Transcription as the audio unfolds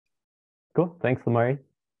Cool. Thanks, Lamari.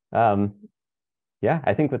 Um, yeah,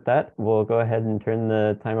 I think with that, we'll go ahead and turn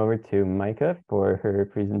the time over to Maaike for her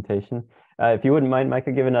presentation. If you wouldn't mind,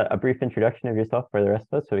 Maaike, giving a brief introduction of yourself for the rest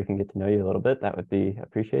of us so we can get to know you a little bit, that would be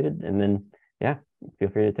appreciated. And then, yeah, feel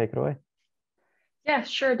free to take it away. Yeah,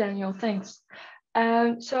 sure, Daniel. Thanks.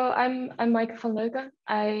 So I'm Maaike van Leuken.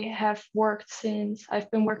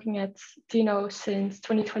 I've been working at TNO since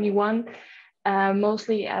 2021,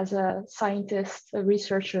 mostly as a scientist, a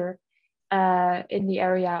researcher in the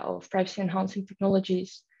area of privacy enhancing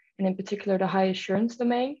technologies, and in particular the high assurance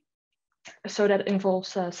domain. So that involves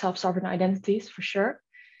self-sovereign identities for sure.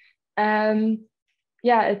 Yeah,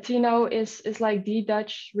 TNO is like the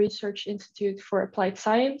Dutch Research Institute for Applied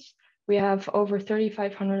Science. We have over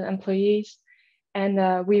 3,500 employees,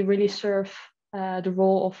 and we really serve the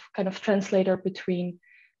role of kind of translator between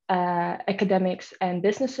academics and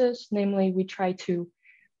businesses. Namely, we try to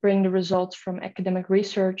bring the results from academic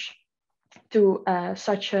research to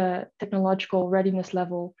such a technological readiness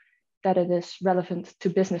level that it is relevant to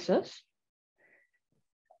businesses.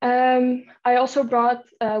 I also brought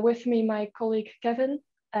with me my colleague, Kevin.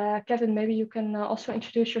 Kevin, maybe you can also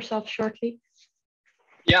introduce yourself shortly.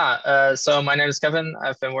 Yeah, so my name is Kevin.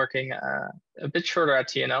 I've been working a bit shorter at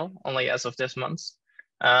TNO, only as of this month.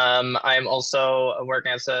 I'm also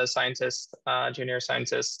working as a scientist, junior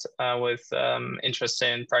scientist with interest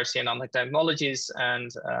in privacy and nanotechnologies.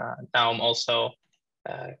 And now I'm also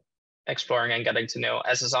exploring and getting to know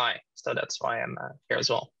SSI. So that's why I'm here as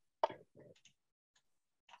well.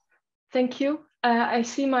 Thank you. I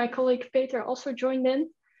see my colleague Peter also joined in.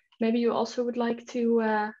 Maybe you also would like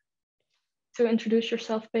to introduce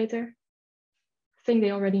yourself, Peter. I think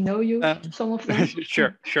they already know you, some of them.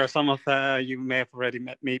 Sure. Some of you may have already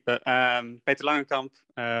met me, but Peter Langenkamp,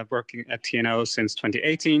 working at TNO since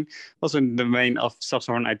 2018, also in the domain of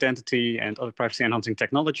self-sovereign identity and other privacy enhancing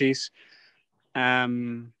technologies,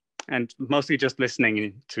 and mostly just listening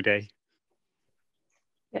in today.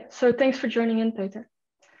 Yeah, so thanks for joining in, Peter.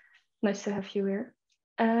 Nice to have you here.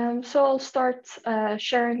 So I'll start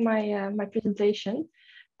sharing my presentation.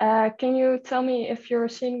 Can you tell me if you're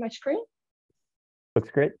seeing my screen? Looks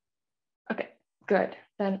great. Okay, good.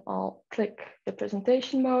 Then I'll click the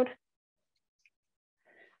presentation mode.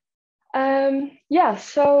 Yeah,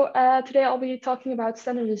 so today I'll be talking about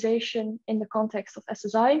standardization in the context of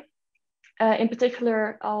SSI. In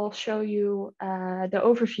particular, I'll show you the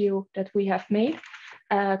overview that we have made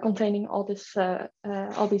containing all these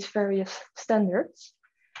various standards.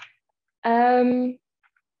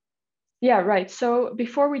 Yeah, right. So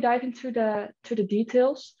before we dive into the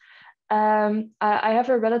details, I have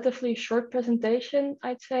a relatively short presentation,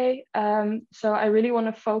 I'd say. So I really want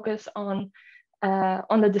to focus on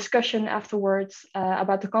the discussion afterwards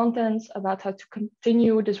about the contents, about how to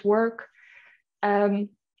continue this work.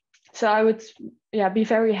 So I would be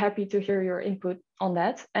very happy to hear your input on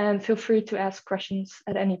that, and feel free to ask questions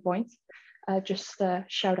at any point. Just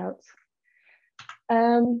shout out.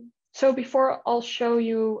 So before I'll show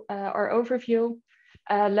you our overview,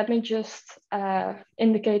 let me just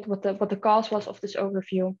indicate what the cause was of this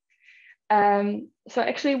overview. So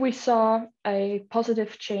actually we saw a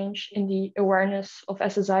positive change in the awareness of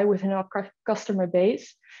SSI within our customer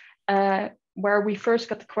base, where we first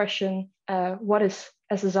got the question, what is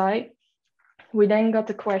SSI? We then got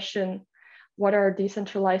the question, what are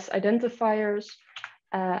decentralized identifiers?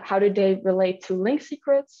 How do they relate to link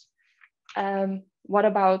secrets? What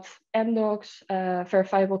about MDocs,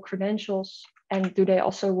 verifiable credentials? And do they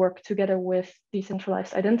also work together with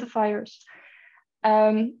decentralized identifiers?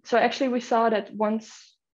 So actually we saw that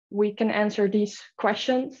once we can answer these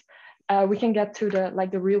questions, we can get to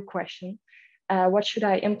the real question. What should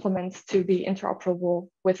I implement to be interoperable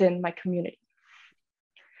within my community?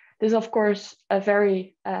 This is of course a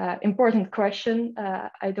very important question.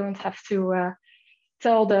 I don't have to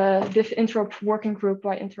tell the DIF interop working group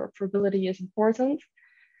why interoperability is important.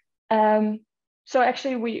 So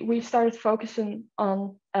actually we started focusing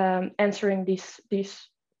on answering these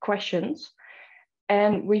questions,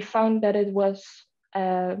 and we found that it was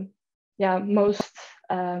most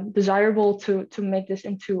desirable to make this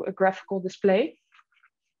into a graphical display.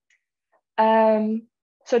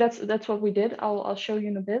 So that's what we did. I'll show you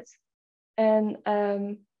in a bit. And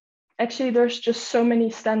actually there's just so many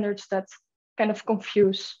standards that kind of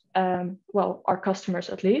confuse, well, our customers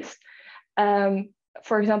at least.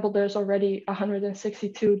 For example, there's already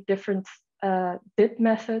 162 different DIP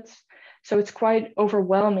methods. So it's quite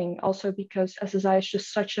overwhelming also because SSI is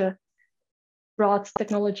just such a broad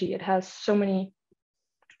technology. It has so many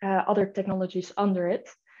other technologies under it.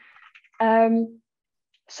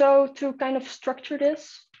 So to kind of structure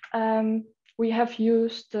this, we have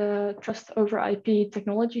used the Trust over IP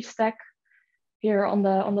technology stack here on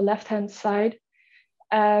the left-hand side.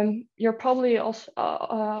 You're probably also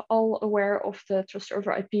all aware of the Trust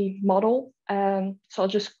over IP model. So I'll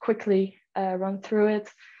just quickly run through it.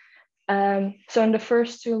 So in the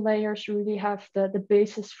first two layers, you really have the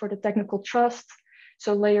basis for the technical trust.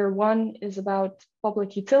 So layer 1 is about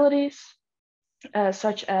public utilities,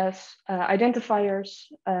 such as identifiers,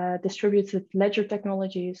 distributed ledger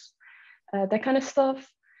technologies, that kind of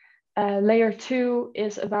stuff. Layer 2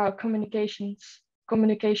 is about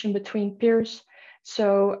communication between peers.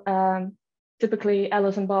 So typically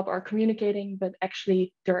Alice and Bob are communicating, but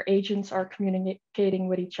actually their agents are communicating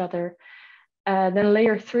with each other. Then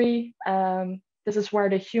layer 3, this is where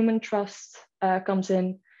the human trust comes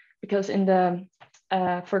in, because in the,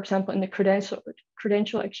 for example, in the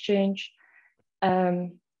credential exchange,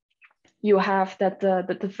 you have that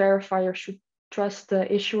the verifier should trust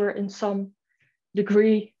the issuer in some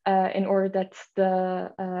degree in order that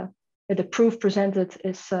the proof presented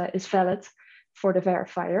is valid for the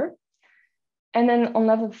verifier. And then on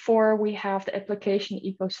level 4, we have the application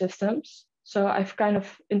ecosystems. So I've kind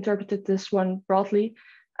of interpreted this one broadly.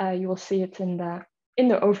 You will see it in the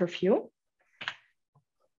overview.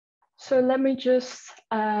 So let me just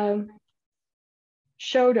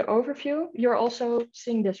show the overview. You're also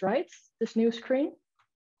seeing this, right? This new screen?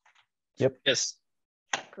 Yep. Yes.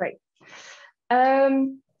 Great. This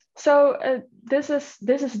is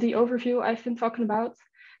the overview I've been talking about.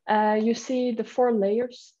 You see the 4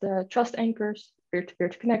 layers: the trust anchors, peer-to-peer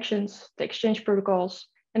connections, the exchange protocols,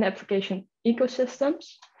 and application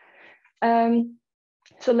ecosystems.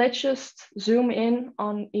 So let's just zoom in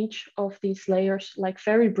on each of these layers, like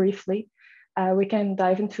very briefly. We can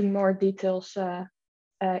dive into more details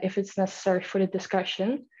if it's necessary for the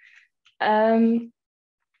discussion.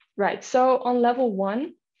 Right, so on level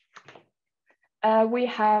 1, we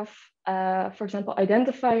have, for example,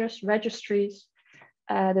 identifiers, registries,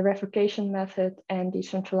 the revocation method, and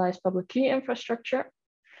decentralized public key infrastructure.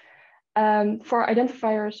 For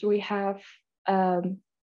identifiers, we have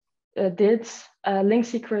DIDs, link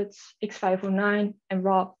secrets, X509, and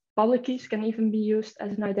raw public keys can even be used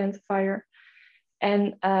as an identifier.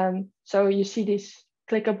 And so you see these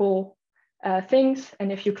clickable things,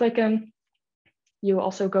 and if you click them, you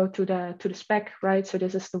also go to the spec, right? So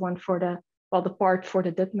this is the one for the part for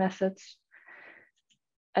the DID methods.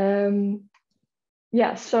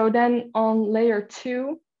 Yeah, so then on layer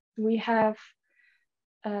 2, we have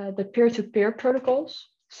the peer-to-peer protocols.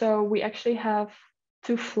 So we actually have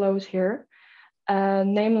 2 flows here.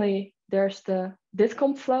 Namely, there's the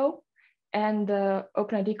DIDCOM flow and the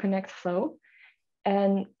OpenID Connect flow.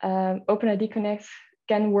 And OpenID Connect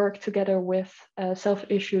can work together with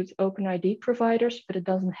self-issued OpenID providers, but it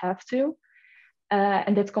doesn't have to.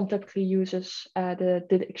 And DIDCOM typically uses the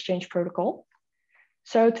DID exchange protocol.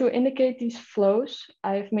 So to indicate these flows,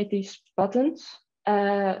 I've made these buttons.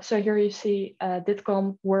 So here you see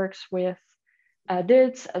DIDCOM works with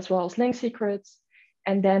DIDs as well as link secrets.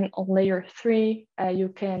 And then on layer 3, you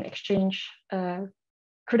can exchange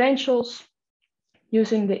credentials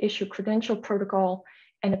using the issue credential protocol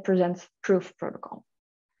and the present proof protocol.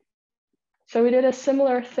 So we did a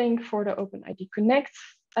similar thing for the OpenID Connect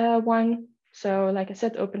one. So like I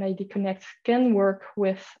said, OpenID Connect can work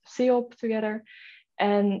with COP together.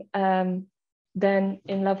 And then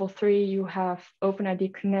in level 3, you have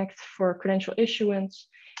OpenID Connect for credential issuance.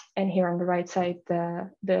 And here on the right side, the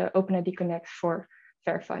OpenID Connect for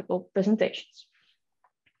verifiable presentations.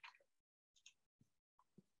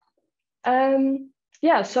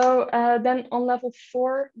 Yeah, so then on level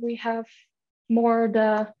 4, we have more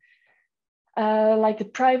the like the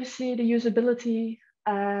privacy, the usability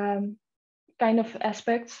kind of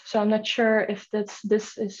aspects. So I'm not sure if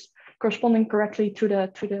this is corresponding correctly to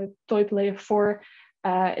the TOIP layer 4.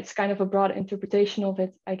 It's kind of a broad interpretation of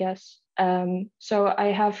it, I guess. So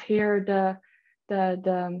I have here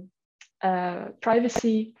the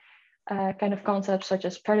privacy kind of concepts such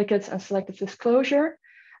as predicates and selective disclosure.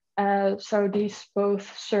 So these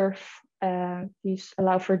both serve, these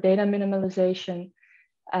allow for data minimalization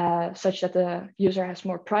such that the user has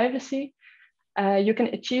more privacy. You can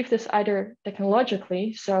achieve this either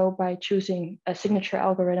technologically, so by choosing a signature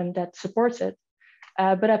algorithm that supports it.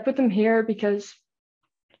 But I put them here because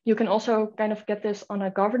you can also kind of get this on a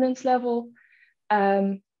governance level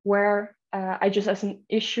where I just as an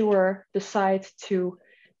issuer decide to,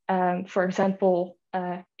 for example,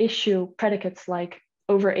 issue predicates like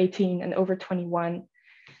over 18 and over 21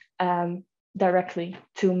 directly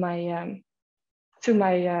to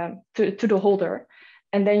the holder.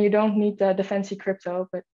 And then you don't need the fancy crypto,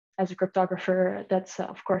 but as a cryptographer, that's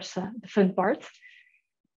of course the fun part.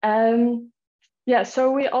 Yeah,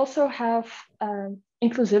 so we also have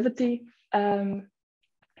inclusivity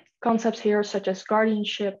concepts here, such as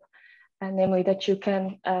guardianship, and namely that you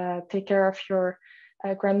can take care of your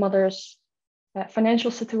grandmother's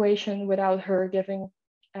financial situation without her giving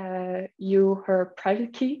you her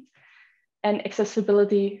private key. And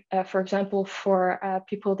accessibility, for example, for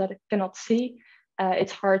people that cannot see,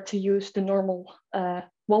 it's hard to use the normal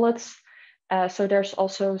wallets. So there's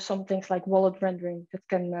also some things like wallet rendering that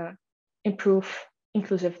can improve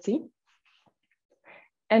inclusivity.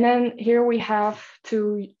 And then here we have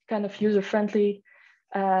two kind of user-friendly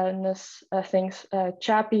things.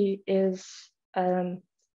 Chappy is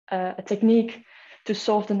a technique to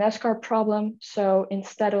solve the NASCAR problem. So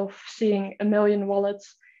instead of seeing a million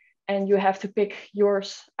wallets and you have to pick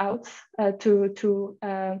yours out to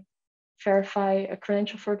verify a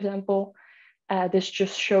credential, for example, this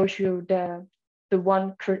just shows you the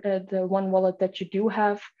one wallet that you do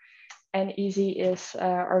have. And easy is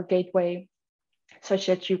our gateway, such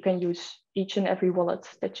that you can use each and every wallet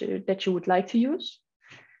that you would like to use.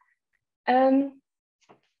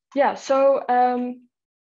 Yeah, so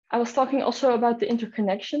I was talking also about the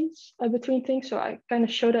interconnections between things. So I kind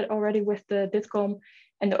of showed that already with the DITCOM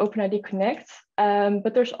and the OpenID Connect,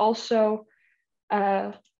 but there's also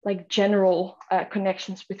like general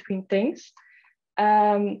connections between things.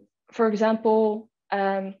 For example,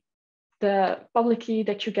 the public key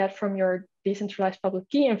that you get from your decentralized public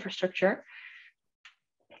key infrastructure,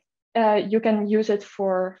 you can use it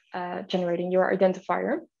for generating your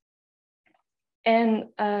identifier. And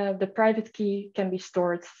the private key can be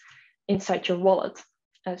stored inside your wallet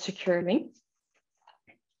securely.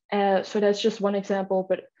 So that's just one example,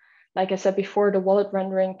 but like I said before, the wallet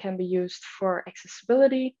rendering can be used for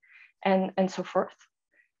accessibility and so forth.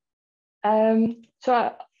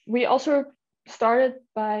 So we also started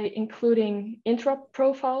by including interop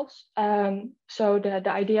profiles. So the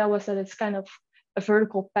idea was that it's kind of a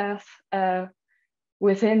vertical path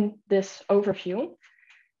within this overview.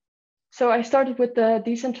 So I started with the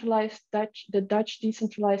Dutch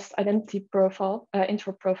decentralized identity profile,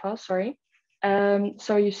 interop profile, sorry.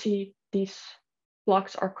 So you see these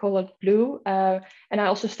blocks are colored blue. And I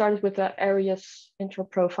also started with the areas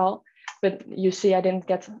interop profile, but you see I didn't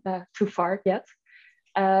get too far yet.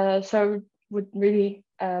 So would really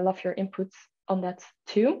love your input on that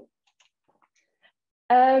too.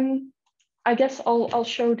 I guess I'll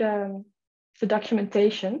show the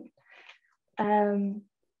documentation.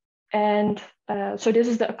 So this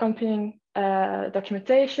is the accompanying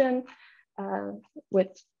documentation with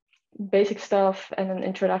basic stuff and an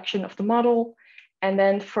introduction of the model. And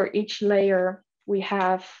then for each layer, we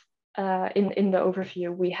have in the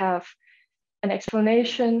overview, we have an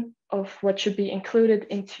explanation of what should be included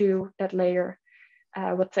into that layer,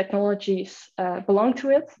 what technologies belong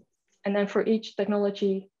to it. And then for each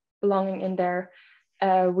technology belonging in there,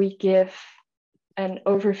 we give an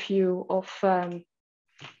overview of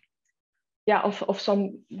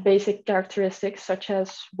some basic characteristics, such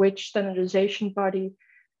as which standardization body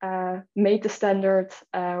made the standard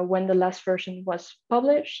when the last version was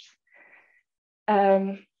published,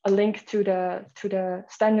 a link to the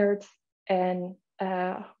standard, and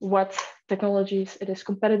what technologies it is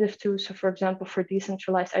competitive to. So for example, for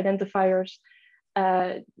decentralized identifiers,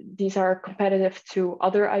 these are competitive to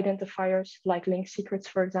other identifiers like link secrets,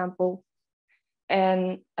 for example,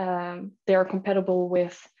 and they are compatible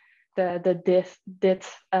with the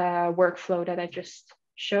DIF workflow that I just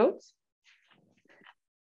showed.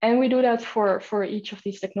 And we do that for each of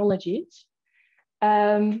these technologies.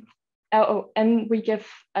 And we give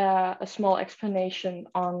a small explanation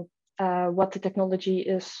on what the technology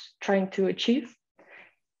is trying to achieve.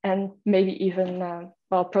 And maybe even,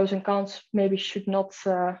 well, pros and cons maybe should not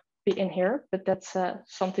be in here, but that's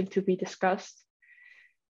something to be discussed.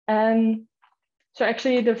 So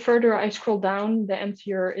actually, the further I scroll down, the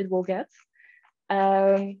emptier it will get.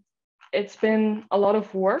 It's been a lot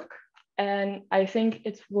of work, and I think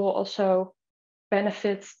it will also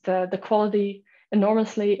benefit the quality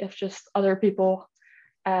enormously if just other people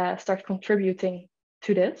start contributing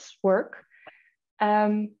to this work.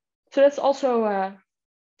 So that's also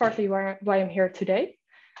partly why I'm here today.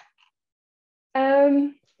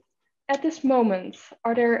 At this moment,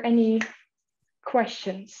 are there any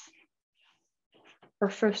questions or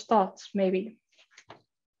first thoughts, maybe?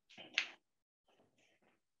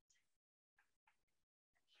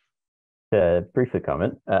 To briefly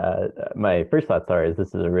comment, my first thoughts is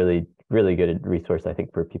this is a really, really good resource, I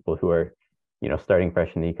think, for people who are, starting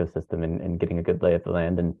fresh in the ecosystem and getting a good lay of the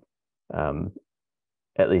land. And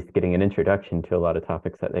at least getting an introduction to a lot of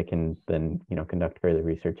topics that they can then, conduct further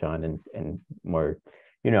research on and more,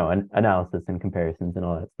 analysis and comparisons and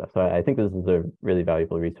all that stuff. So I think this is a really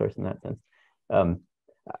valuable resource in that sense.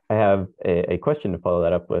 I have a question to follow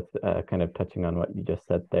that up with, kind of touching on what you just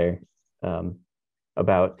said there,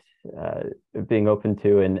 about being open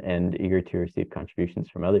to and eager to receive contributions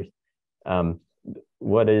from others.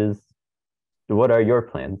 What are your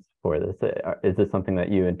plans for this? Is this something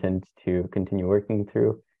that you intend to continue working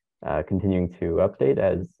through, continuing to update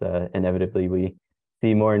as inevitably we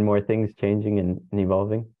see more and more things changing and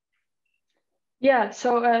evolving? Yeah,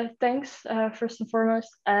 so thanks first and foremost.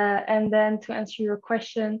 And then to answer your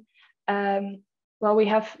question, well, we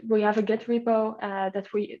have a Git repo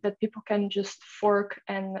that people can just fork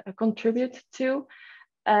and contribute to.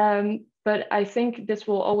 But I think this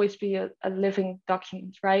will always be a living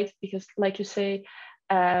document, right? Because like you say,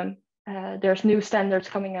 there's new standards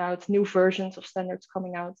coming out, new versions of standards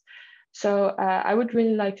coming out. So I would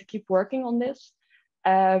really like to keep working on this.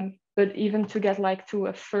 But even to get like to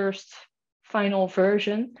a first final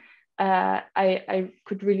version, I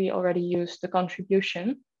could really already use the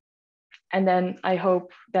contribution. And then I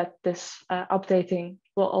hope that this updating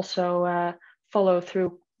will also follow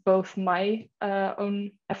through both my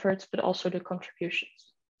own efforts, but also the contributions.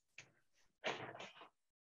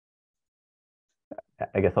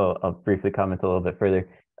 I guess I'll briefly comment a little bit further.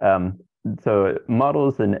 So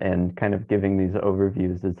models and kind of giving these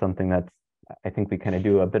overviews is something that's, I think we kind of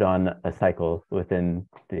do a bit on a cycle within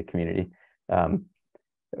the community.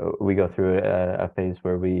 We go through a phase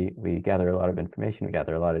where we gather a lot of information, we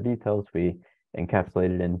gather a lot of details, we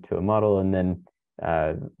encapsulate it into a model, and then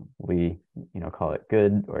we call it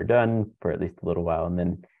good or done for at least a little while, and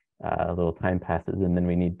then a little time passes, and then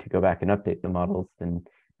we need to go back and update the models, and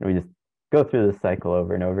we just go through this cycle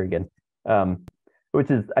over and over again, which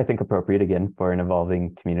is, I think, appropriate again for an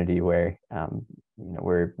evolving community where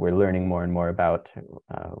we're learning more and more about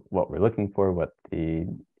what we're looking for, what the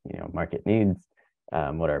market needs,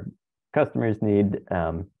 what our customers need,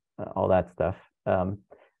 all that stuff.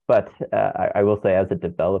 But I will say, as a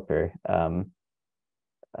developer,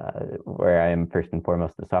 where I am first and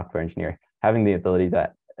foremost a software engineer, having the ability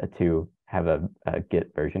to have a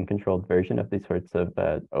Git version controlled version of these sorts of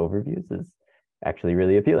overviews is actually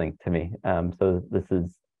really appealing to me. So this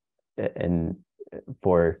is,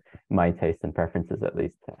 for my taste and preferences at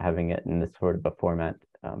least, having it in this sort of a format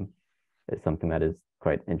is something that is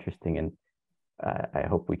quite interesting, and I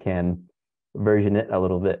hope we can version it a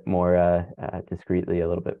little bit more discreetly, a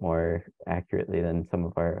little bit more accurately than some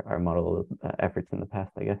of our model efforts in the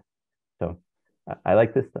past, I guess. So I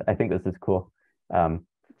like this. I think this is cool.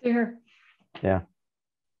 Here. Yeah.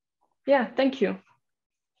 Yeah, thank you.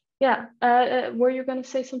 Yeah, were you going to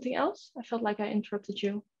say something else? I felt like I interrupted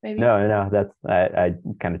you, maybe. No, that's, I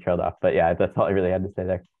kind of trailed off, but yeah, that's all I really had to say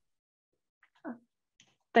there.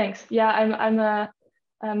 Thanks. Yeah, I'm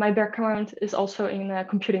my background is also in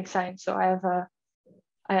computing science, so I have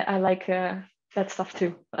I like that stuff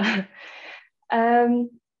too.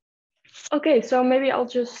 Okay, so maybe I'll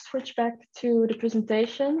just switch back to the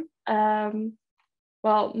presentation.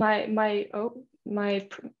 Well, my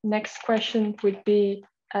next question would be,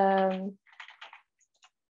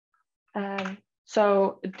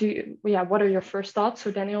 so what are your first thoughts?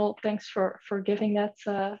 So Daniel, thanks for giving that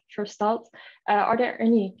first thought. Are there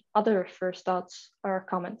any other first thoughts or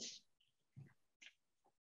comments?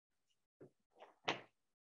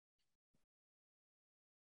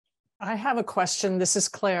 I have a question. This is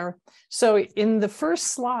Claire. So in the first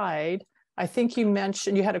slide, I think you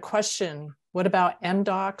mentioned you had a question. What about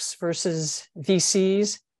MDocs versus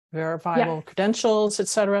VCs, verifiable credentials, et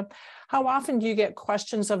cetera? How often do you get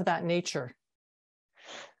questions of that nature?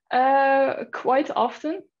 Quite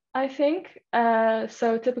often, I think.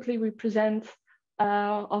 So typically we present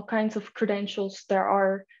all kinds of credentials. There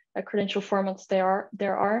are credential formats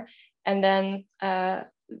there are. And then,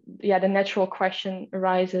 the natural question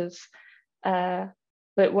arises, but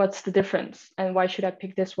what's the difference? And why should I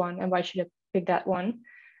pick this one? And why should I pick that one?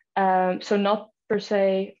 So not per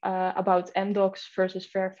se about MDocs versus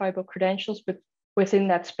verifiable credentials, but within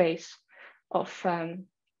that space of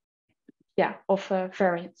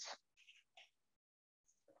variants.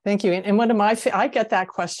 Thank you. And one of my, I get that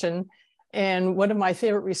question. And one of my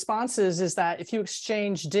favorite responses is that if you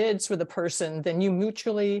exchange DIDs with a person, then you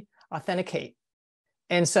mutually authenticate.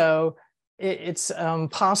 And so it's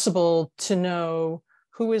possible to know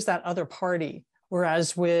who is that other party.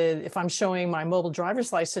 Whereas if I'm showing my mobile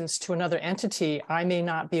driver's license to another entity, I may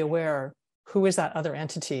not be aware who is that other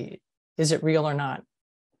entity. Is it real or not?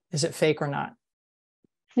 Is it fake or not?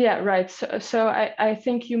 Yeah, right. So I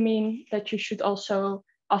think you mean that you should also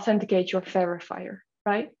authenticate your verifier,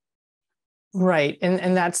 right? Right,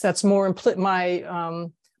 and that's more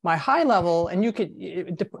my high level, and you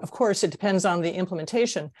could, of course, it depends on the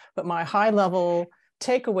implementation, but my high level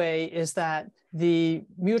takeaway is that the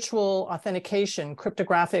mutual authentication,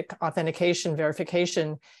 cryptographic authentication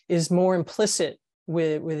verification is more implicit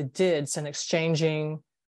with DIDs and exchanging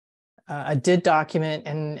a DID document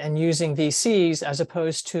and using VCs as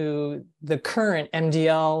opposed to the current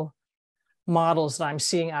MDL models that I'm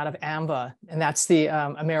seeing out of AMVA, and that's the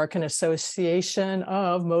American Association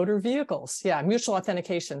of Motor Vehicles. Yeah, mutual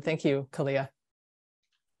authentication. Thank you, Kalia.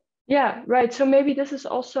 Yeah, right. So maybe this is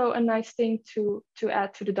also a nice thing to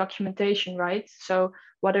add to the documentation, right? So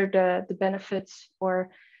what are the benefits, or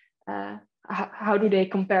how do they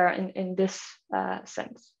compare in this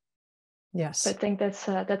sense? Yes. So I think that's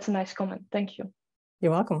a nice comment. Thank you.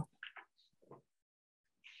 You're welcome.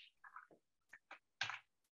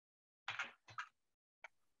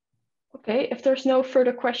 Okay, if there's no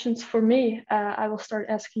further questions for me, I will start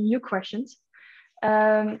asking you questions,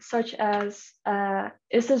 such as,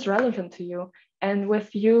 is this relevant to you? And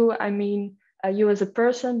with you, I mean you as a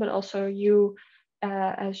person, but also you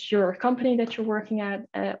as your company that you're working at,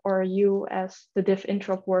 or you as the DIF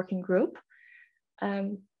Interop working group.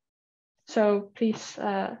 So please,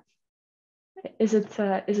 is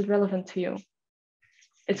it relevant to you?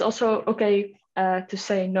 It's also okay to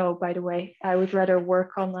say no, by the way. I would rather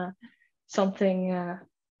work on something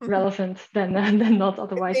relevant than not,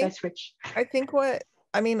 otherwise I switch. I think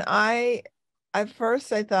at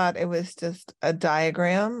first I thought it was just a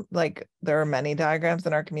diagram, like there are many diagrams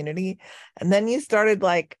in our community. And then you started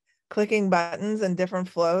like clicking buttons and different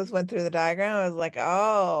flows went through the diagram. I was like,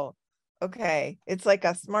 oh, okay. It's like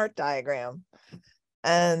a smart diagram.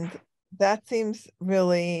 And that seems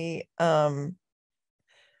really, for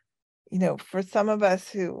some of us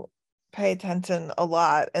who pay attention a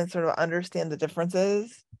lot and sort of understand the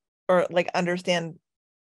differences, or like understand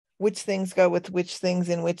which things go with which things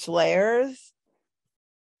in which layers,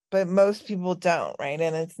 but most people don't, right?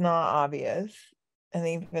 And it's not obvious. And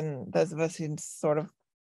even those of us who sort of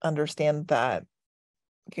understand that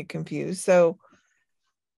get confused. So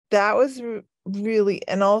that was really,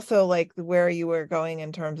 and also like where you were going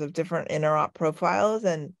in terms of different interop profiles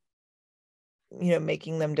and,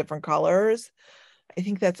 making them different colors. I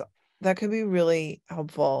think that could be really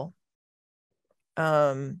helpful.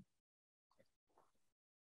 I'm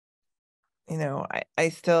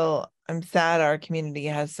sad our community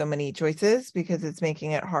has so many choices because it's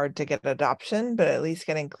making it hard to get adoption, but at least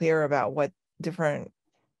getting clear about what different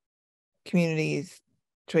communities'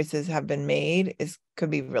 choices have been made could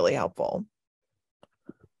be really helpful.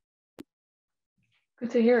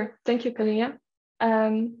 Good to hear. Thank you, Kalia.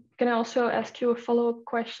 Can I also ask you a follow-up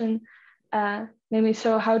question? Namely,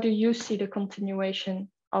 so how do you see the continuation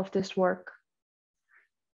of this work?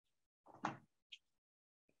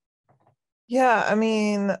 Yeah, I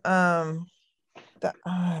mean, I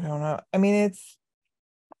don't know. I mean, it's,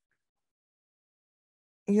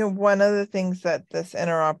 one of the things that this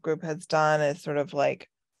interop group has done is sort of like,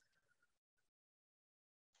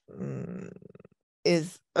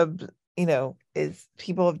 is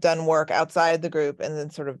people have done work outside the group and then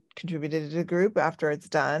sort of contributed to the group after it's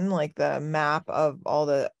done, like the map of all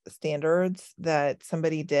the standards that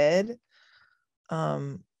somebody did.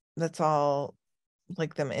 That's all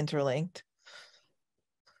like them interlinked.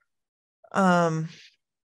 So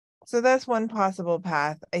that's one possible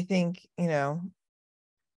path. I think,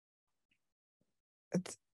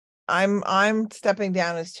 I'm stepping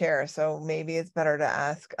down as chair, so maybe it's better to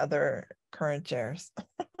ask other current chairs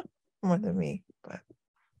more than me, but.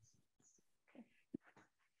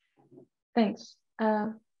 Thanks.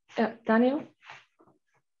 Daniel?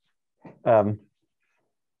 I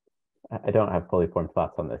don't have fully formed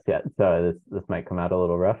thoughts on this yet, so this might come out a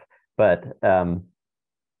little rough, but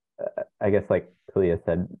I guess like Kalia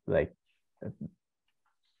said, like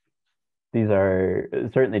these are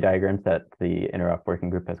certainly diagrams that the Interop working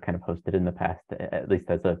group has kind of hosted in the past, at least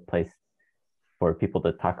as a place for people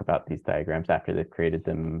to talk about these diagrams after they've created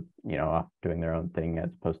them, off doing their own thing, as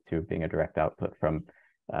opposed to being a direct output from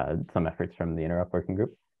some efforts from the Interop working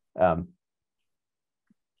group.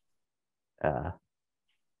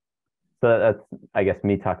 So that's, I guess,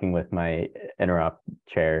 me talking with my Interop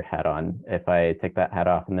chair hat on. If I take that hat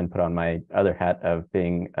off and then put on my other hat of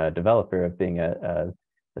being a developer, of being a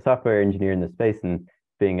software engineer in the space, and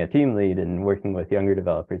being a team lead and working with younger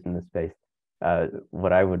developers in the space,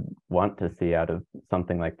 what I would want to see out of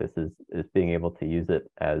something like this is being able to use it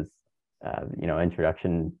as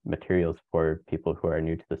introduction materials for people who are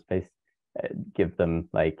new to the space, give them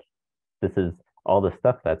like, this is all the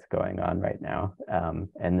stuff that's going on right now,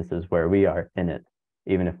 and this is where we are in it,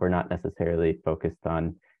 even if we're not necessarily focused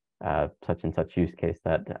on such and such use case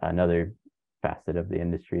that another facet of the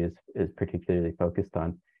industry is particularly focused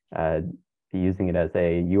on. Using it as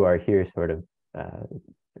a "you are here" sort of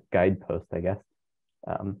guidepost, I guess.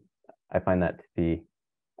 I find that to be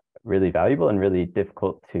really valuable and really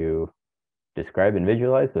difficult to describe and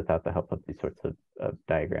visualize without the help of these sorts of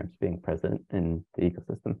diagrams being present in the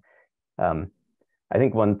ecosystem. I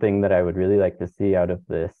think one thing that I would really like to see out of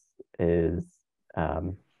this is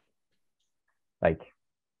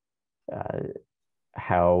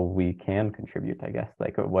how we can contribute, I guess,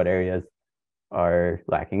 like what areas are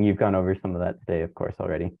lacking. You've gone over some of that today, of course,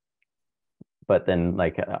 already. But then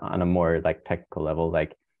like on a more like technical level,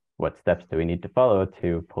 like what steps do we need to follow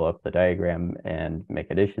to pull up the diagram and make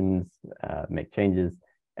additions, make changes,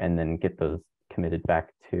 and then get those committed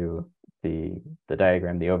back to the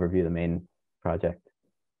diagram, the overview, the main project.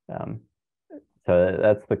 So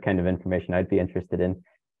that's the kind of information I'd be interested in.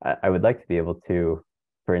 I would like to be able to,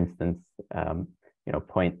 for instance,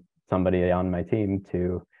 point somebody on my team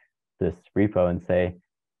to this repo and say,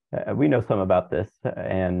 we know some about this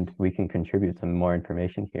and we can contribute some more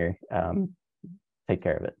information here. Take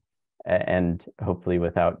care of it. And hopefully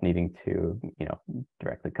without needing to,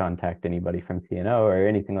 directly contact anybody from TNO or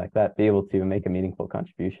anything like that, be able to make a meaningful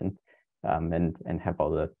contribution and have all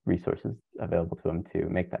the resources available to them to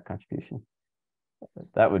make that contribution.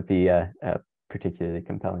 That would be particularly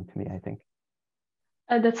compelling to me, I think.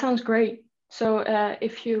 That sounds great. So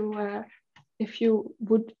if you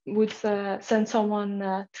would send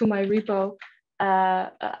someone to my repo,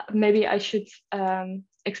 maybe I should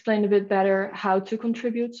explain a bit better how to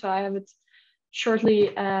contribute. So I have it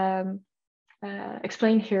shortly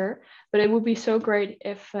explained here, but it would be so great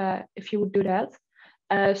if you would do that.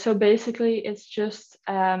 So basically, it's just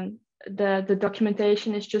the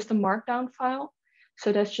documentation is just a markdown file.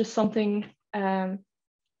 So that's just something.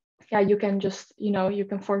 You can just you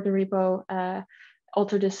can fork the repo,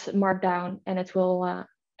 alter this markdown, and it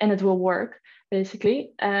will work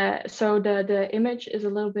basically. So the image is a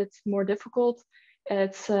little bit more difficult.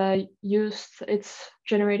 It's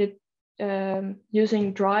generated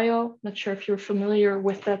using Dryo. Not sure if you're familiar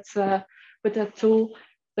with that tool,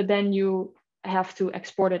 but then you have to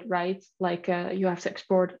export it, right? Like you have to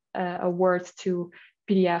export a Word to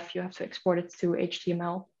PDF. You have to export it to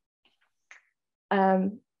HTML.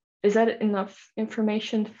 Is that enough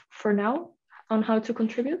information for now on how to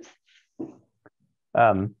contribute?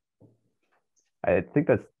 I think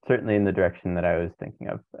that's certainly in the direction that I was thinking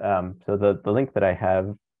of. So the link that I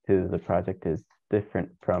have to the project is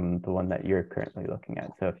different from the one that you're currently looking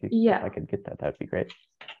at. So if I could get that, that'd be great.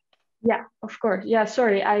 Yeah, of course. Yeah,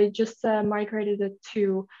 sorry, I just migrated it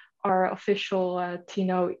to our official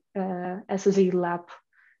TNO SSI lab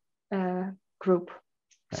group.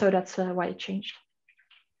 So that's why it changed.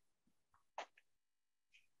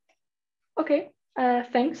 Okay,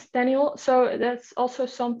 thanks, Daniel. So that's also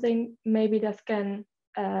something maybe that can,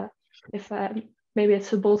 maybe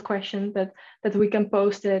it's a bold question, but that we can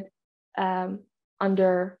post it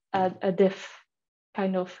under a DIF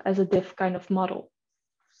kind of, as a DIF kind of model.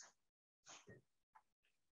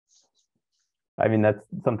 I mean, that's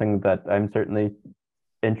something that I'm certainly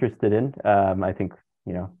interested in. I think,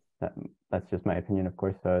 that's just my opinion, of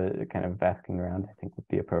course. So kind of asking around, I think would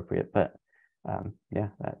be appropriate. But yeah,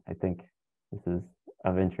 I think this is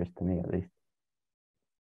of interest to me, at least.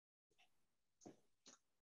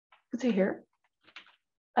 Good to hear.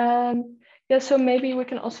 Yeah, so maybe we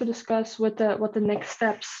can also discuss what the next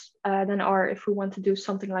steps then are if we want to do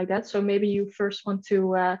something like that. So maybe you first want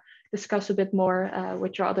to discuss a bit more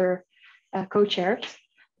with your other co-chairs,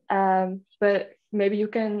 but maybe you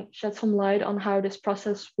can shed some light on how this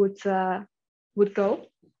process would go.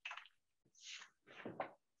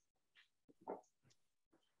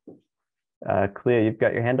 Clea, you've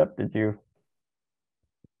got your hand up. Did you?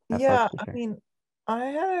 Yeah, I mean, I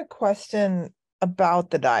had a question about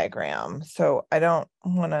the diagram. So I don't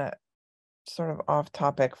want to sort of off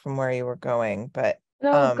topic from where you were going, but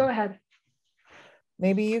no, go ahead.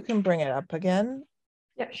 Maybe you can bring it up again.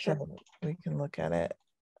 Yeah, sure. So we can look at it.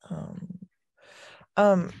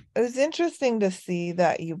 It was interesting to see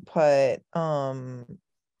that you put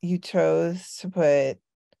you chose to put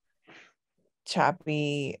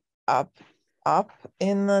Chappie up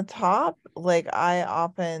in the top. Like I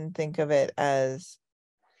often think of it as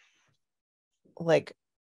like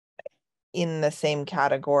in the same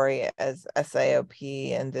category as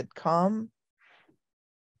SIOP and DIDCOM.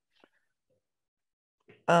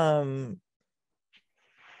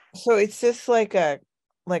 So it's just like a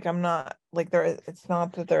like, I'm not like it's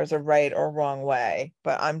not that there's a right or wrong way,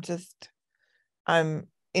 but I'm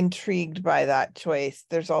intrigued by that choice.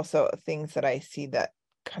 There's also things that I see that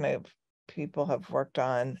kind of people have worked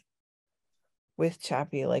on with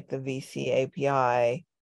Chappy, like the VC API,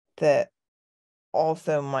 that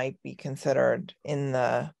also might be considered in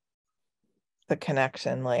the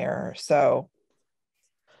connection layer. So,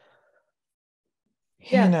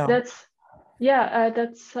 Yeah, you know,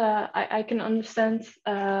 I can understand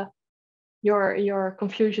your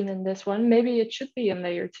confusion in this one. Maybe it should be in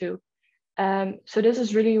layer 2. So this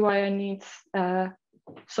is really why I need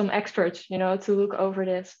some experts, to look over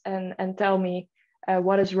this and tell me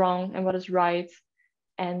what is wrong and what is right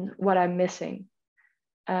and what I'm missing.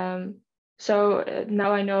 So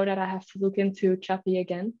now I know that I have to look into Chappy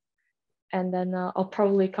again, and then I'll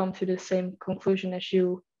probably come to the same conclusion as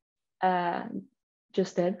you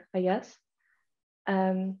just did, I guess.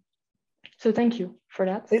 So thank you for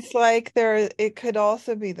that. it's like it could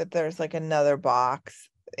also be that there's like another box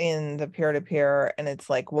in the peer-to-peer, and it's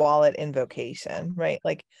like wallet invocation, right?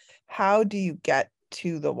 Like, how do you get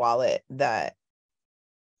to the wallet that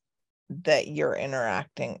you're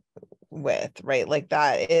interacting with, right? Like,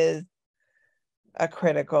 that is a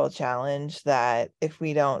critical challenge that if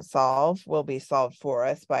we don't solve, will be solved for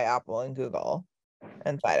us by Apple and Google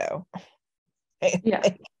and Fido.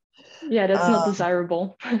 Yeah, that's not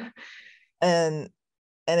desirable. and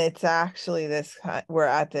it's actually we're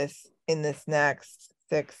at this in this next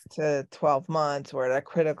 6 to 12 months, we're at a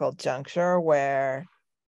critical juncture where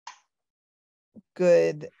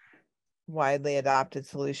good widely adopted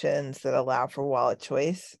solutions that allow for wallet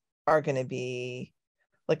choice are going to be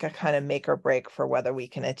like a kind of make or break for whether we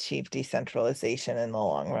can achieve decentralization in the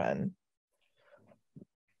long run.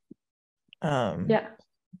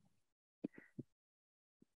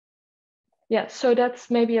 Yeah, so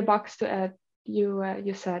that's maybe a box to add,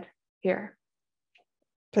 you said here.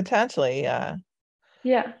 Potentially, yeah.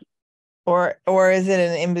 Yeah. Or is it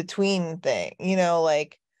an in-between thing?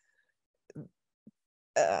 Like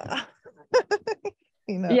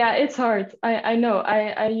Yeah, it's hard. I know.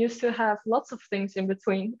 I used to have lots of things in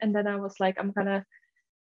between, and then I was like, I'm gonna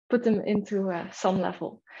put them into some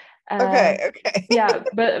level. Okay. Yeah,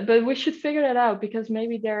 but we should figure that out, because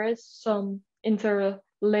maybe there is some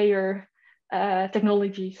interlayer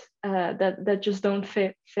technologies that just don't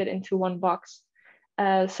fit into one box.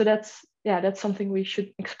 So that's something we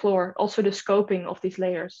should explore. Also, the scoping of these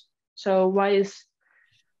layers. So why is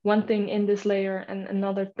one thing in this layer and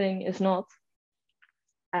another thing is not?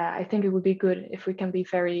 I think it would be good if we can be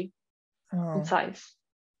very concise.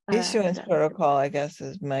 Issuance protocol, I guess,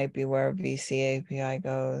 might be where VC API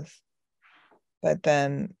goes. But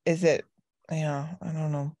then is it, I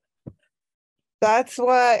don't know. That's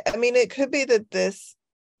why, I mean, it could be that this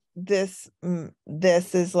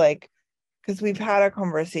is like, because we've had a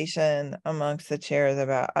conversation amongst the chairs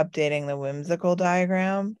about updating the whimsical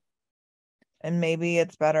diagram. And maybe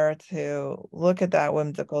it's better to look at that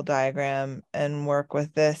whimsical diagram and work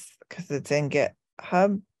with this because it's in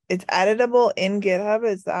GitHub. It's editable in GitHub.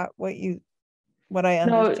 Is that what I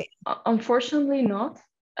understand? No, unfortunately not.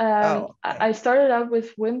 Okay. I started out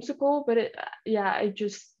with whimsical, but it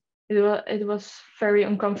was very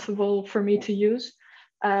uncomfortable for me to use.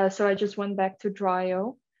 So I just went back to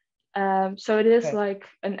Dry.io. So it is like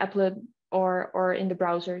an applet or in the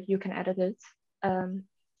browser, you can edit it.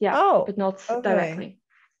 But not directly.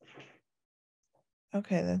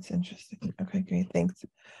 Okay, that's interesting. Okay, great, thanks.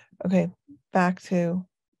 Okay, back to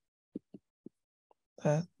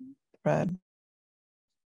the thread.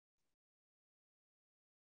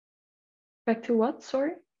 Back to what?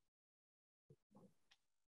 Sorry.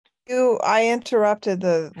 I interrupted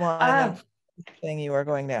the line of thing you were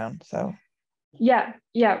going down. So. Yeah,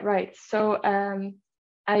 right. So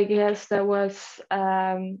I guess that was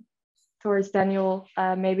towards Daniel.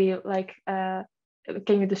 Maybe like, can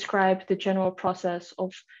you describe the general process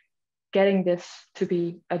of getting this to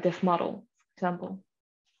be a DIF model, for example?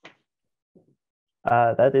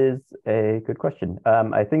 That is a good question.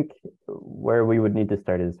 I think where we would need to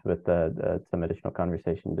start is with some additional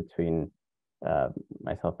conversation between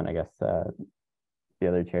myself and I guess the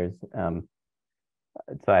other chairs.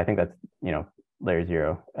 So I think that's, layer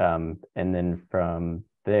 0. And then from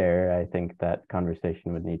there, I think that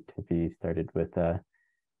conversation would need to be started with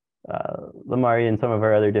Lamari and some of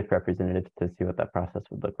our other DIF representatives to see what that process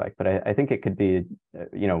would look like. But I think it could be,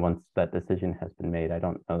 once that decision has been made, I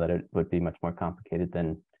don't know that it would be much more complicated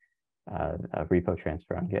than a repo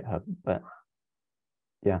transfer on GitHub, but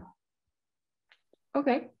yeah.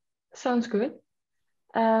 Okay, sounds good.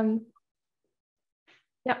 Yeah.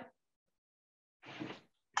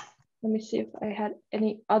 let me see if I had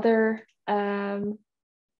any other.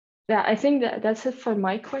 Yeah, I think that's it for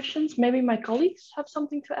my questions. Maybe my colleagues have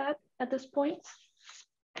something to add at this point.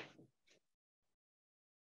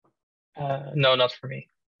 No, not for me.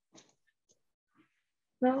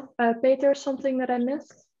 No, Peter, something that I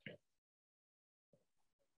missed?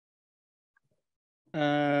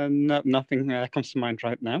 No, nothing comes to mind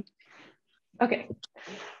right now. Okay.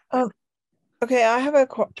 Okay, I have a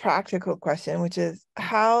practical question, which is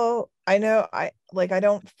how I know I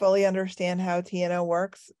don't fully understand how TNO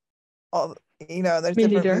works. There's Me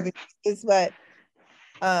different neither. moving pieces, but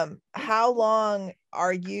how long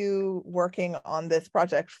are you working on this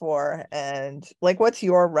project for, and what's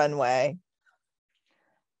your runway?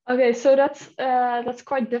 Okay, so that's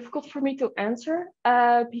quite difficult for me to answer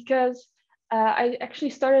because I actually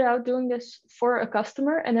started out doing this for a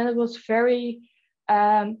customer, and then it was very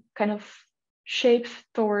kind of shaped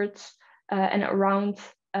towards and around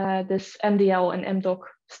this MDL and MDoc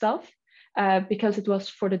stuff because it was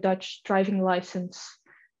for the Dutch driving license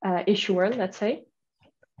issuer, let's say.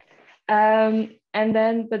 And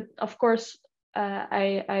then, but of course,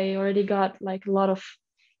 I already got a lot of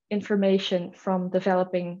information from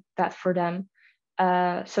developing that for them.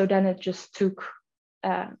 So then it just took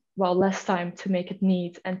less time to make it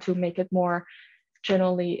neat and to make it more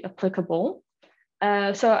generally applicable.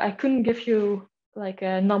 So I couldn't give you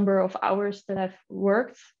a number of hours that I've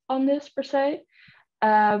worked on this per se,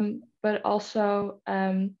 but also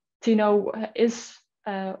TNO is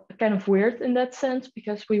kind of weird in that sense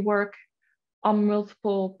because we work on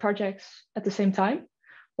multiple projects at the same time.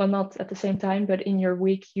 Well, not at the same time, but in your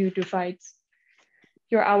week, you divide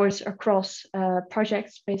your hours across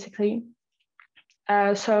projects, basically.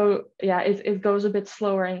 So yeah, it goes a bit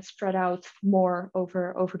slower and spread out more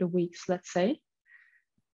over the weeks, let's say.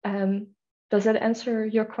 Does that answer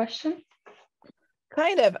your question?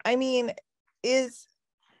 Kind of. I mean,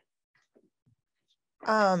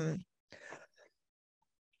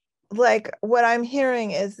 what I'm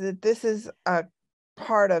hearing is that this is a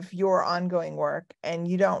part of your ongoing work and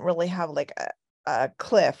you don't really have a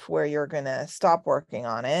cliff where you're gonna stop working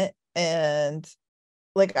on it. And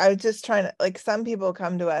I was just trying to some people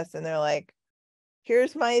come to us and they're like,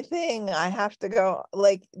 here's my thing, I have to go,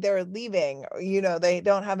 they're leaving, they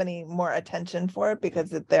don't have any more attention for it because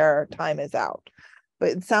their time is out. But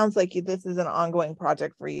it sounds like this is an ongoing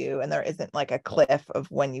project for you and there isn't a cliff of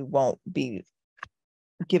when you won't be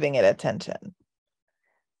giving it attention.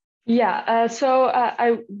 Yeah, so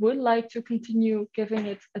I would like to continue giving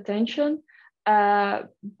it attention,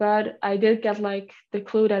 but I did get the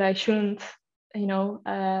clue that I shouldn't,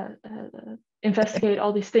 investigate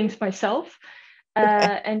all these things myself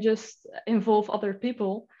and just involve other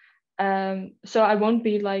people. So I won't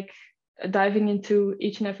be diving into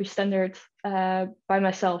each and every standard by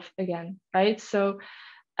myself again, right? So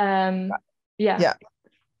yeah.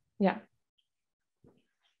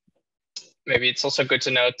 Maybe it's also good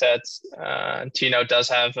to note that TNO does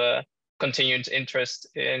have a continued interest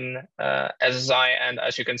in SSI, and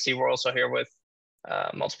as you can see, we're also here with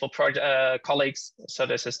multiple colleagues. So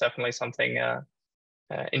this is definitely something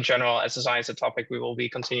in general. SSI is a topic we will be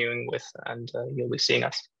continuing with, and you'll be seeing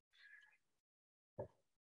us.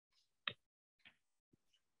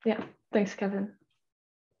 Yeah, thanks, Kevin.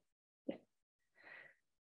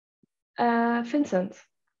 Vincent.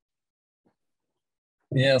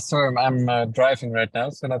 Yeah, sorry, I'm driving right now,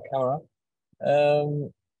 so no camera.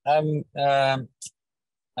 I'm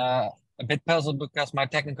a bit puzzled because my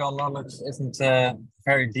technical knowledge isn't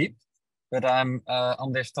very deep, but I'm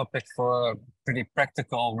on this topic for pretty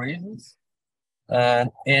practical reasons.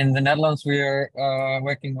 In the Netherlands, we are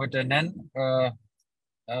working with the NEN,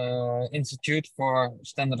 Institute for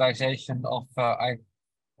Standardization of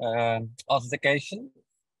Authentication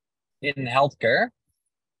in healthcare.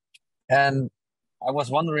 And I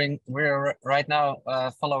was wondering, we're right now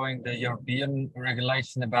following the European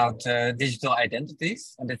regulation about digital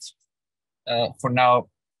identities, and it's for now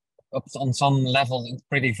on some level it's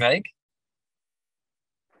pretty vague.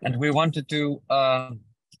 And we wanted to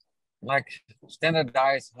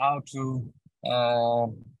standardize how to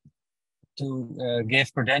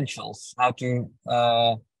give credentials, how to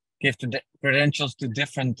give credentials to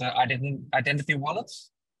different identity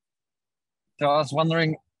wallets. So I was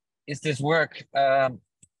wondering, is this work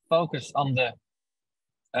focused on the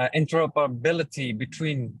interoperability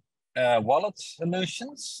between wallet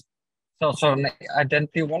solutions, so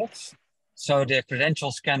identity wallets, so the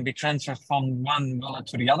credentials can be transferred from one wallet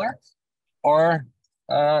to the other? Or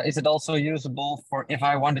is it also usable for if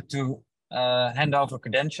I wanted to hand over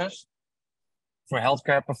credentials for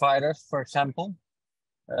healthcare providers, for example,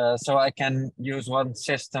 so I can use one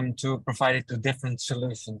system to provide it to different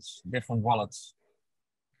solutions, different wallets?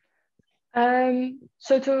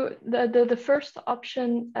 So to the first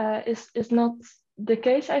option is not the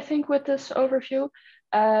case, I think, with this overview.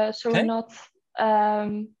 So Okay. we're not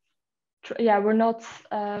we're not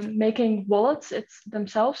making wallets it's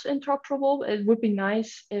themselves interoperable. It would be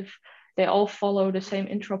nice if they all follow the same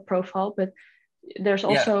interop profile, but there's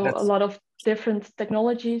also a lot of different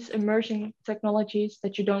technologies, emerging technologies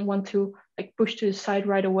that you don't want to like push to the side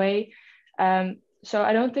right away. So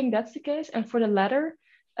I don't think that's the case. And for the latter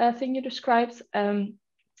thing you described,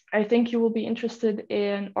 I think you will be interested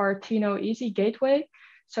in our TNO Easy gateway.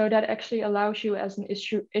 So that actually allows you as an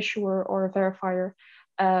issuer or a verifier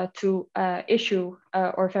to issue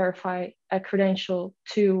or verify a credential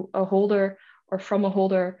to a holder or from a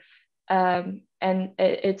holder. And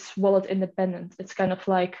it's wallet independent. It's kind of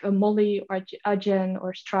like a Molly or Adyen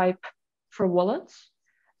or Stripe for wallets.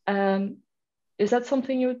 Is that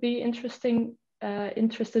something you would be interested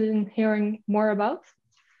in hearing more about?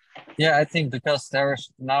 Yeah, I think because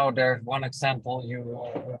there's one example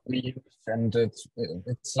we use, and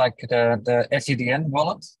it's like the SCDN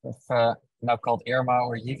wallet of now called Irma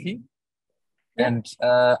or Yifi. Yeah. And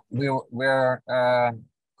we're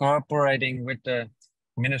cooperating with the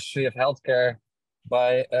Ministry of Healthcare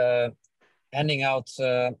by handing out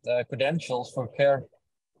credentials for care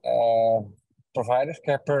providers,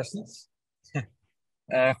 care persons,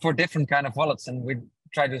 for different kind of wallets, and we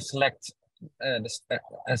try to select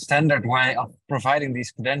a standard way of providing these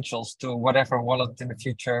credentials to whatever wallet in the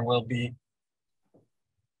future will be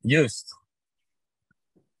used.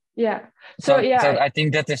 Yeah. So I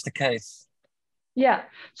think that is the case. Yeah.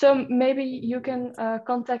 So maybe you can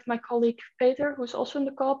contact my colleague Peter, who's also in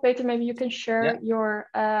the call. Peter, maybe you can share your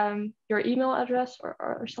email address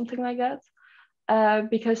or something like that,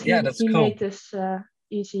 because he made this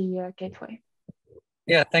easy gateway.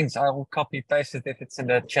 Yeah, thanks. I will copy paste it if it's in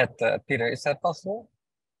the chat, Peter. Is that possible?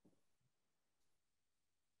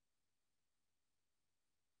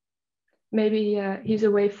 Maybe he's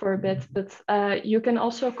away for a bit, but you can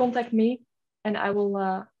also contact me, and I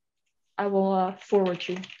will forward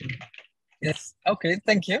you. Yes. Okay.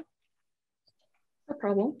 Thank you. No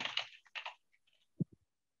problem.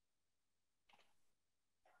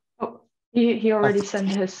 Oh, he already sent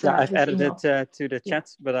his. Yeah, I've his added email. it to the chat,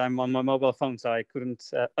 but I'm on my mobile phone, so I couldn't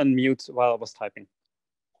unmute while I was typing.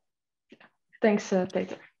 Thanks,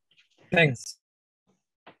 Peter. Thanks.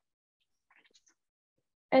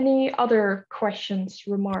 Any other questions,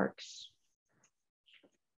 remarks?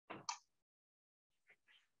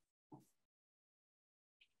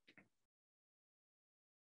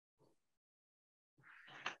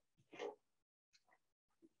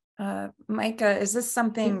 Maaike, is this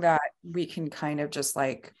something that we can kind of just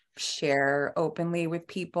like share openly with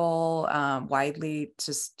people, widely,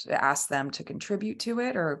 just ask them to contribute to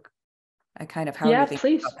it, or kind of how you think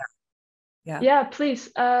please. about that? Yeah,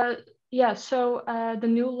 please. So the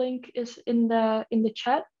new link is in the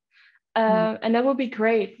chat, and that would be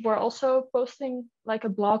great. We're also posting like a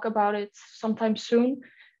blog about it sometime soon,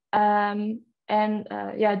 and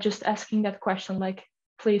just asking that question, like,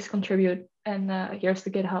 please contribute, and here's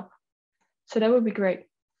the GitHub. So that would be great.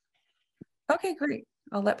 Okay, great.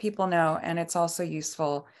 I'll let people know. And it's also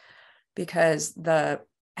useful because the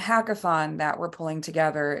hackathon that we're pulling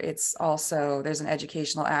together, it's also, there's an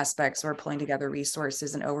educational aspect. So we're pulling together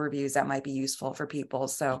resources and overviews that might be useful for people.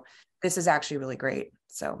 So this is actually really great.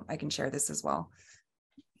 So I can share this as well.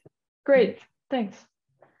 Great, thanks.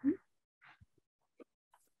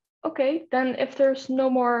 Okay, then if there's no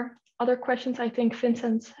more other questions, I think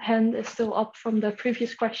Vincent's hand is still up from the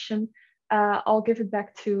previous question. I'll give it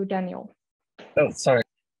back to Daniel. Oh, sorry.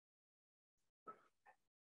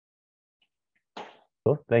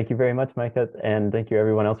 Cool. Thank you very much, Maaike, and thank you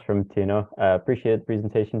everyone else from TNO. Appreciate the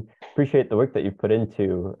presentation. Appreciate the work that you've put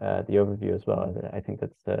into the overview as well. I think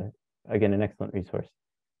that's, again, an excellent resource.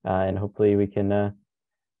 And hopefully we can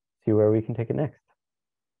see where we can take it next.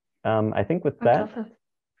 I think with that,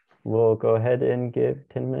 we'll go ahead and give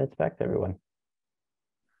 10 minutes back to everyone.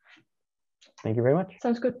 Thank you very much.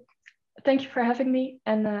 Sounds good. Thank you for having me,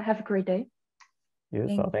 and have a great day. You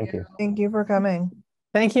as well. Thank you. Thank you for coming.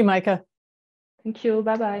 Thank you, Maaike. Thank you.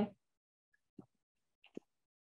 Bye-bye.